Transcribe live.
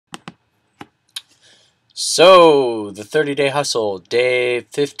So, the 30-day hustle, day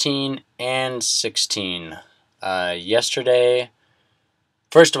 15 and 16. Yesterday,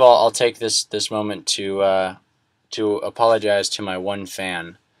 first of all, I'll take this moment to apologize to my one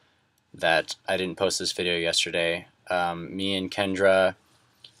fan that I didn't post this video yesterday. Me and Kendra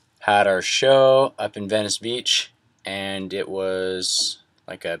had our show up in Venice Beach, and it was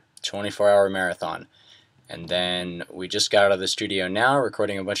like a 24-hour marathon. And then we just got out of the studio now,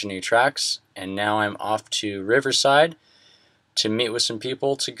 recording a bunch of new tracks, and now I'm off to Riverside to meet with some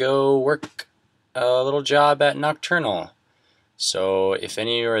people to go work a little job at Nocturnal. So if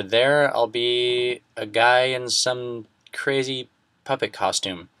any of you are there, I'll be a guy in some crazy puppet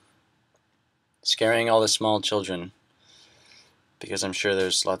costume, scaring all the small children, because I'm sure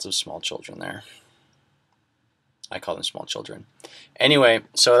there's lots of small children there. I call them small children. Anyway,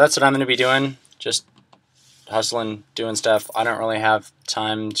 so that's what I'm going to be doing, just hustling, doing stuff. I don't really have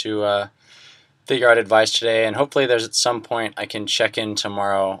time to figure out advice today, and hopefully there's at some point I can check in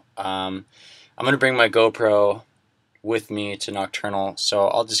tomorrow. I'm going to bring my GoPro with me to Nocturnal, so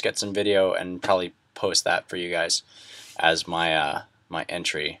I'll just get some video and probably post that for you guys as my my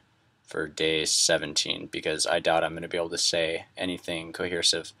entry for day 17, because I doubt I'm going to be able to say anything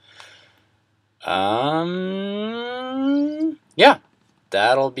cohesive. Yeah,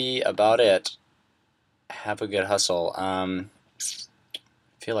 that'll be about it. Have a good hustle. I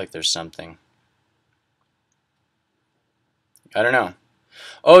feel like there's something. I don't know.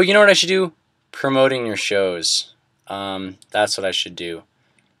 Oh, you know what I should do? Promoting your shows. That's what I should do.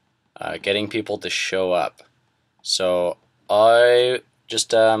 Getting people to show up. So I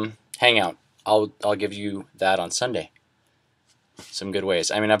just hang out. I'll give you that on Sunday. Some good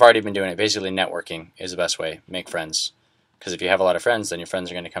ways. I mean, I've already been doing it. Basically, networking is the best way. Make friends. Because if you have a lot of friends, then your friends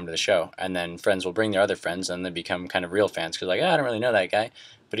are going to come to the show. And then friends will bring their other friends, and they become kind of real fans. Because like, I don't really know that guy,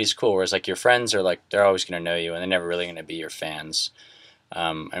 but he's cool. Whereas like your friends are like, they're always going to know you, and they're never really going to be your fans.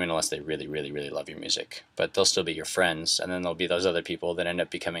 I mean, unless they really, really, really love your music. But they'll still be your friends. And then there'll be those other people that end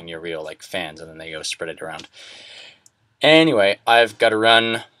up becoming your real like fans, and then they go spread it around. Anyway, I've got to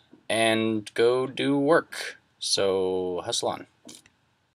run and go do work. So hustle on.